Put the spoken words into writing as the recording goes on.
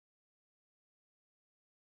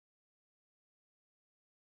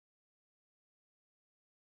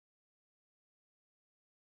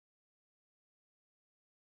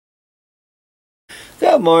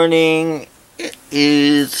Good morning. It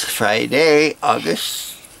is Friday,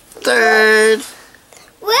 August 3rd.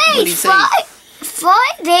 Wait,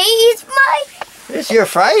 Friday is my... It's your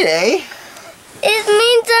Friday. It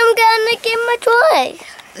means I'm gonna get my toy.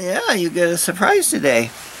 Yeah, you get a surprise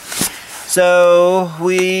today. So,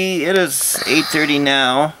 it is 8:30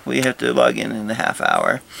 now. We have to log in a half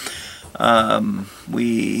hour. I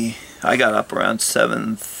got up around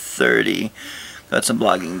 7:30. Got some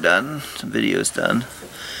blogging done, some videos done.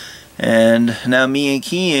 And now me and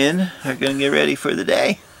Kian are going to get ready for the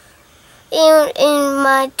day. In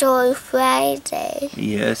my toy Friday.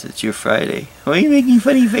 Yes, it's your Friday. Why are you making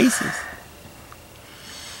funny faces?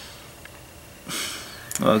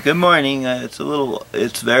 Well, good morning.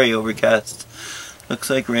 It's very overcast. Looks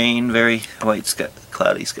like rain, very white sky,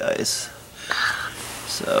 cloudy skies.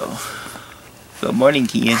 So, good morning,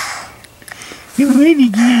 Kian. Good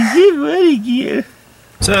morning, Kian. Good morning, Kian.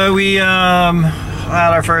 So we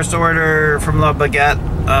had our first order from La Baguette.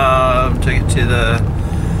 Took it to the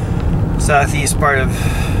southeast part of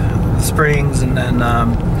the Springs, and then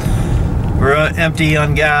we're empty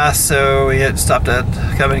on gas, so we had stopped at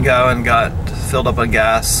Come and Go and got filled up on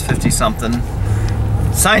gas, 50 something.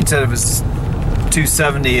 Sign said it was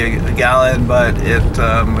 270 a gallon, but it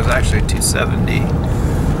was actually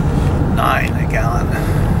 279 a gallon.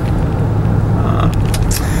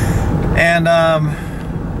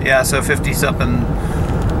 Yeah, so 50 something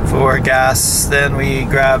for gas. Then we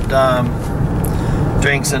grabbed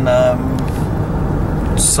drinks and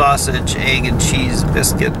sausage, egg and cheese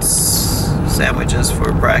biscuits sandwiches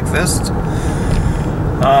for breakfast,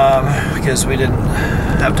 because we didn't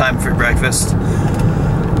have time for breakfast.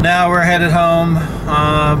 Now we're headed home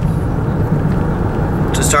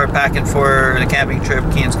to start packing for the camping trip.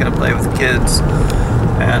 Kian's gonna play with the kids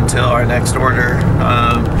until our next order.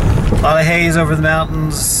 A lot of haze over the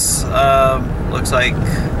mountains. Looks like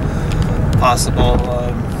possible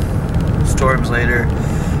storms later.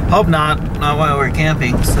 Hope not while we're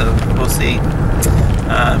camping, so we'll see.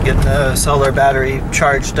 Getting the solar battery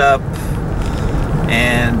charged up,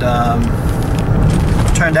 and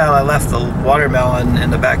turned out I left the watermelon in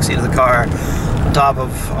the back seat of the car on top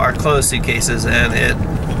of our clothes suitcases, and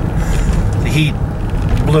the heat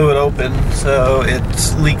blew it open, so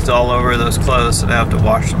it's leaked all over those clothes, so I have to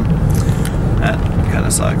wash them. That kind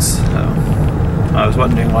of sucks. So I was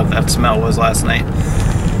wondering what that smell was last night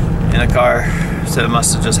in a car, so it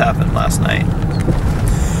must have just happened last night.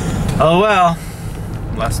 Oh well,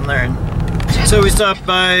 lesson learned. So we stopped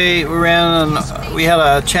by, we had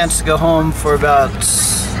a chance to go home for about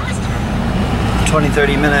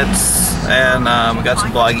 20-30 minutes, and we got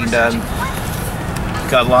some blogging done,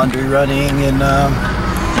 got laundry running, and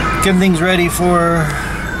getting things ready for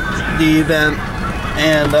the event.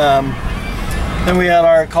 And then we had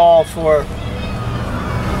our call for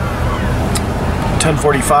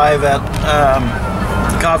 10:45 at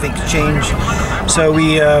Coffee Exchange, so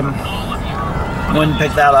we went and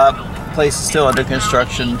picked that up. The place is still under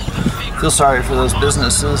construction. Feel sorry for those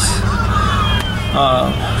businesses.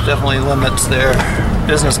 Definitely limits their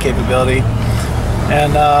business capability.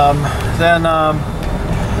 And then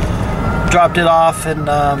dropped it off and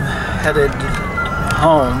headed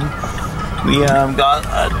home. We got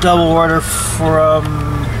a double order from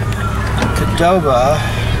Qdoba,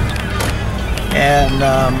 and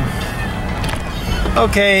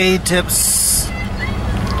okay, tips.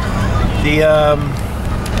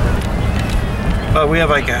 But we have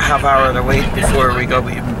like a half hour to wait before we go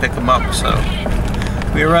even pick them up, so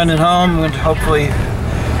we're running home and hopefully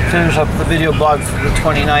finish up the video blog for the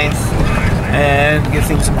 29th and get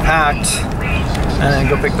things unpacked and then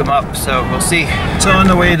go pick them up, so we'll see. So on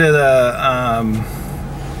the way to the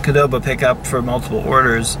Qdoba pickup for multiple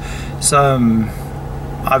orders, some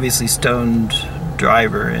obviously stoned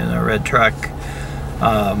driver in a red truck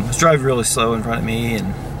was driving really slow in front of me,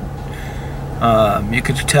 and you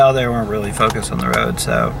could tell they weren't really focused on the road.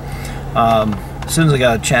 So as soon as I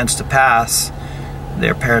got a chance to pass,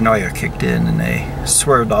 their paranoia kicked in and they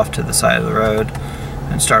swerved off to the side of the road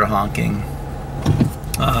and started honking.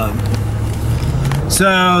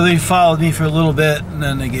 So they followed me for a little bit and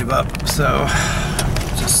then they gave up. So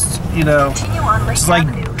just, you know, it's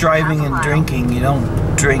like driving and drinking. You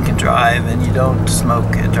don't drink and drive, and you don't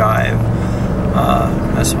smoke and drive.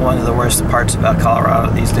 That's one of the worst parts about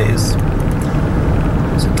Colorado these days.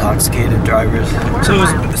 It's intoxicated drivers. So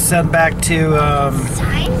it was sent back to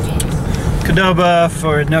Qdoba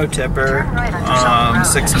for no tipper,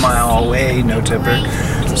 6 mile away, no tipper.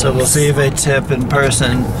 So we'll see if they tip in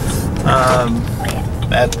person.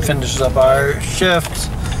 That finishes up our shift,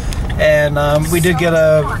 And we did get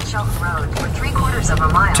a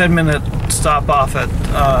 10-minute stop off at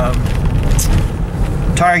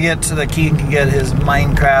Target so that Keaton can get his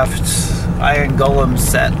Minecraft Iron Golem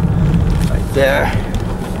set right there.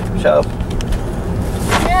 So.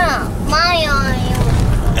 Yeah, my iron.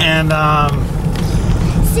 And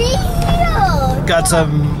See you. got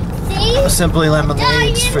some Simply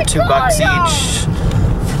Lemonades for $2 each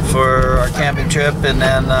for our camping trip, and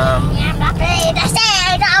then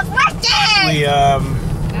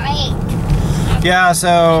yeah,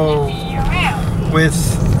 so with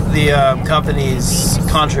the company's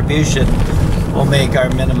contribution, we'll make our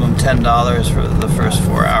minimum $10 for the first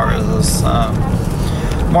 4 hours this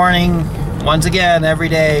morning. Once again, every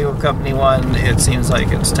day with Company One, it seems like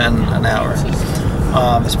it's 10 an hour.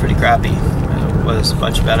 It's pretty crappy. It was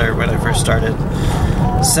much better when I first started.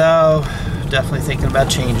 So, definitely thinking about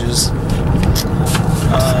changes.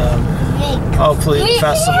 Hopefully the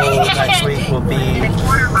festival next week will be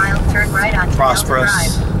prosperous.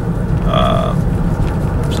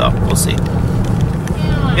 So, we'll see.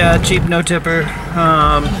 Yeah, cheap, no tipper.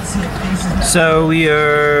 So we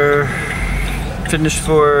are finished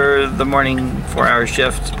for the morning 4-hour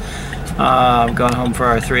shift. Going home for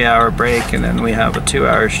our 3-hour break, and then we have a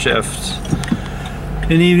 2-hour shift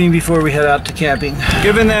in the evening before we head out to camping.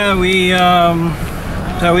 Given that we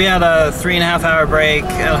had a 3.5-hour break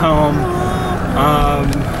at home,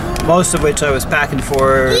 most of which I was packing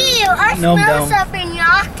for Gnome Dome. Something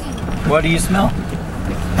yucky. What do you smell?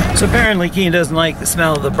 So apparently Keen doesn't like the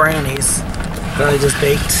smell of the brownies that I just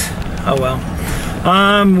baked. Oh well.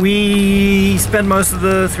 We spent most of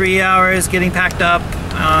the 3 hours getting packed up,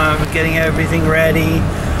 getting everything ready.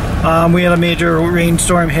 We had a major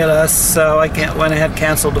rainstorm hit us, so I went ahead and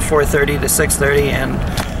canceled the 4:30 to 6:30 and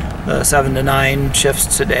the 7 to 9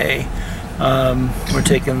 shifts today. We're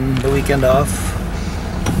taking the weekend off,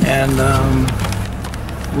 and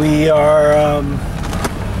we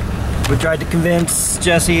tried to convince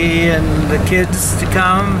Jesse and the kids to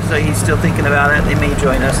come, so he's still thinking about it. They may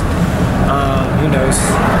join us. Who knows?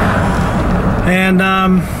 And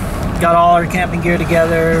got all our camping gear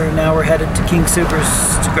together. Now we're headed to King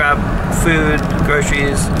Soopers to grab food,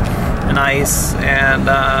 groceries, and ice, and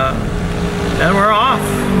then we're off.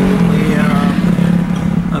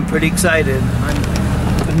 I'm pretty excited.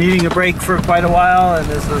 I've been needing a break for quite a while, and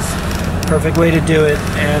this is the perfect way to do it.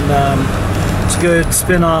 And it's a good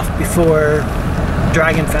spin-off before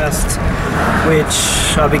Dragon Fest,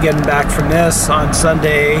 which I'll be getting back from this on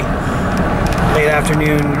Sunday, late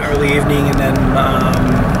afternoon, early evening, and then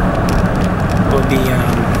we'll be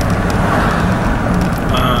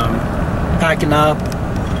packing up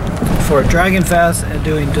for Dragon Fest and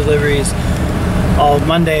doing deliveries all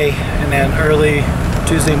Monday, and then early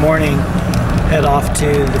Tuesday morning head off to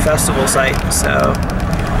the festival site. So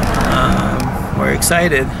we're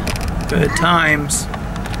excited. Good times.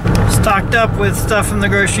 Stocked up with stuff from the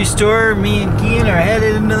grocery store. Me and Kean are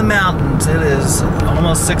headed into the mountains. It is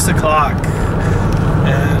almost 6 o'clock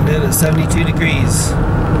and it is 72 degrees.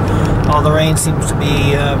 All the rain seems to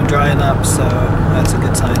be drying up, so that's a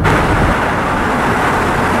good sign.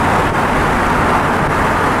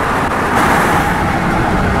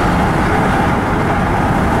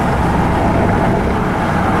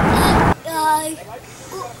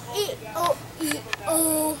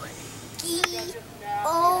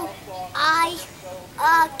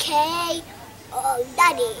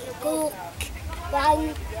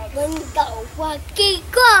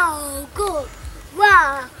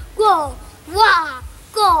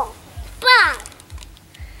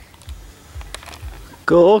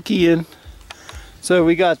 Go, Kean. So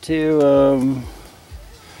we got to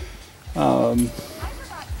Gnome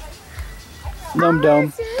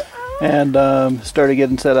Dome and started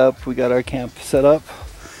getting set up. We got our camp set up.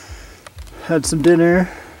 Had some dinner.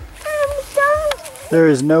 There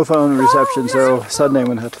is no phone reception, so Sunday I'm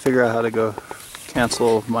gonna have to figure out how to go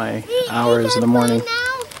cancel my hours in the morning.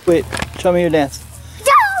 Wait, show me your dance.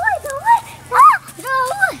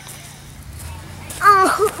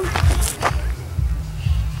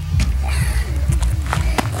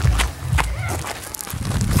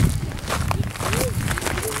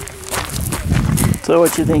 So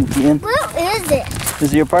what you think, Ian? Where is it?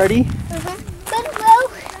 Is it your party? But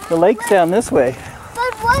the lake's down this way.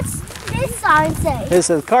 But what's this sign say? It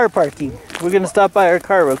says car parking. We're gonna stop by our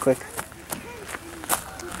car real quick.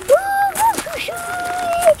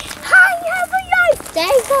 Hi, have a nice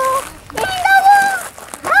day, girl.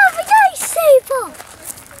 Have a nice day, girl.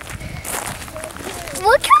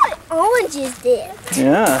 Look how orange is there.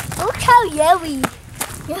 Yeah. Look how yellow.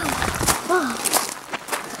 Oh.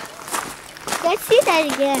 Let's see that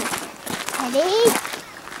again. Ready?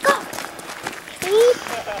 Go.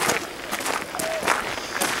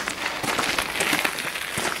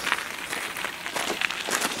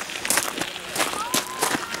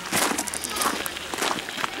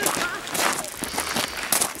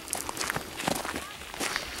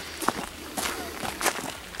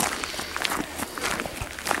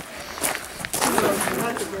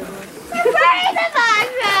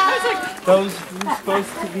 Who's supposed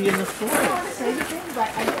to be in the forest?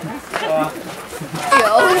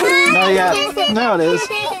 Not yet. Now it is. So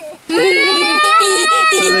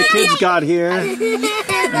the kids got here,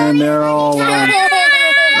 and they're all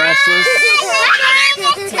restless.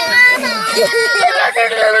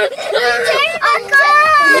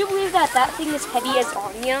 Can you believe that thing is heavy as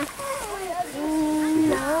Anya?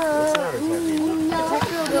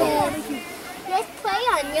 Let's play,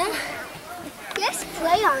 Anya. Let's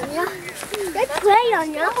play, Anya. Let's play,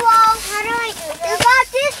 Anya. Well, how do I do this? You got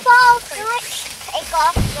this ball. Can I take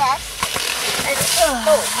off this?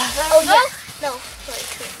 Oh yeah. No.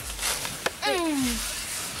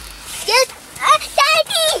 Yes.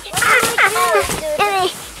 Daddy.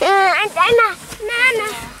 Nana.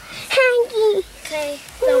 Hanky. Okay.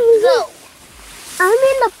 Go. I'm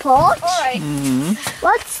in the porch. All right.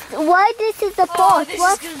 Why this is a porch?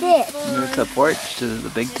 What's this? It's a porch to the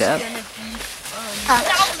big tap. And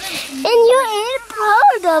you're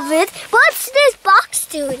proud of it. What's this box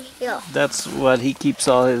doing here? That's what he keeps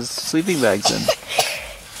all his sleeping bags in.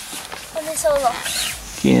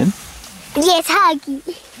 Kian, Yes, Huggy.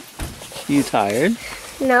 you tired?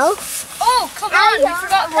 No. Oh, come on. We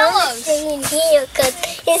forgot pillows. Stay in here because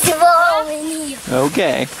it's warm in here.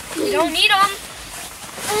 Okay. We don't need them.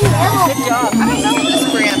 Good job. I don't know this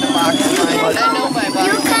brand of box line. I know my box.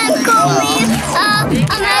 You can call me a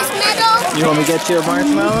marshmallow You want me to get you a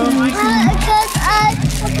marshmallow?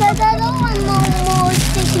 because I don't want no more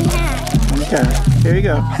sticky hands. Okay. Here you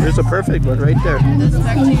go. There's a perfect one right there. I am impressed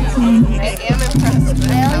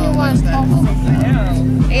with I only want purple.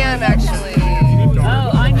 and actually.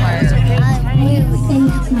 Oh, I know. Those are great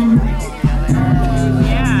types.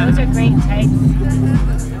 Yeah, those are great types.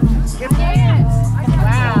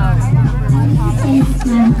 Wow.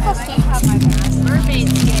 Mermaid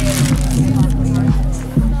skin.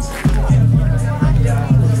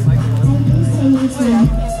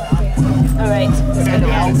 All right.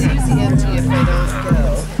 I'll use the empty if I don't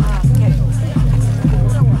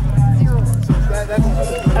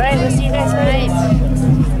All right, we'll see you guys tonight.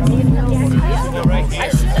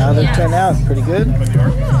 How did it turn out? Pretty good?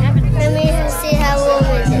 Let me see how warm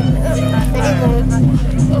is it.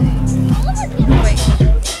 go. Wait.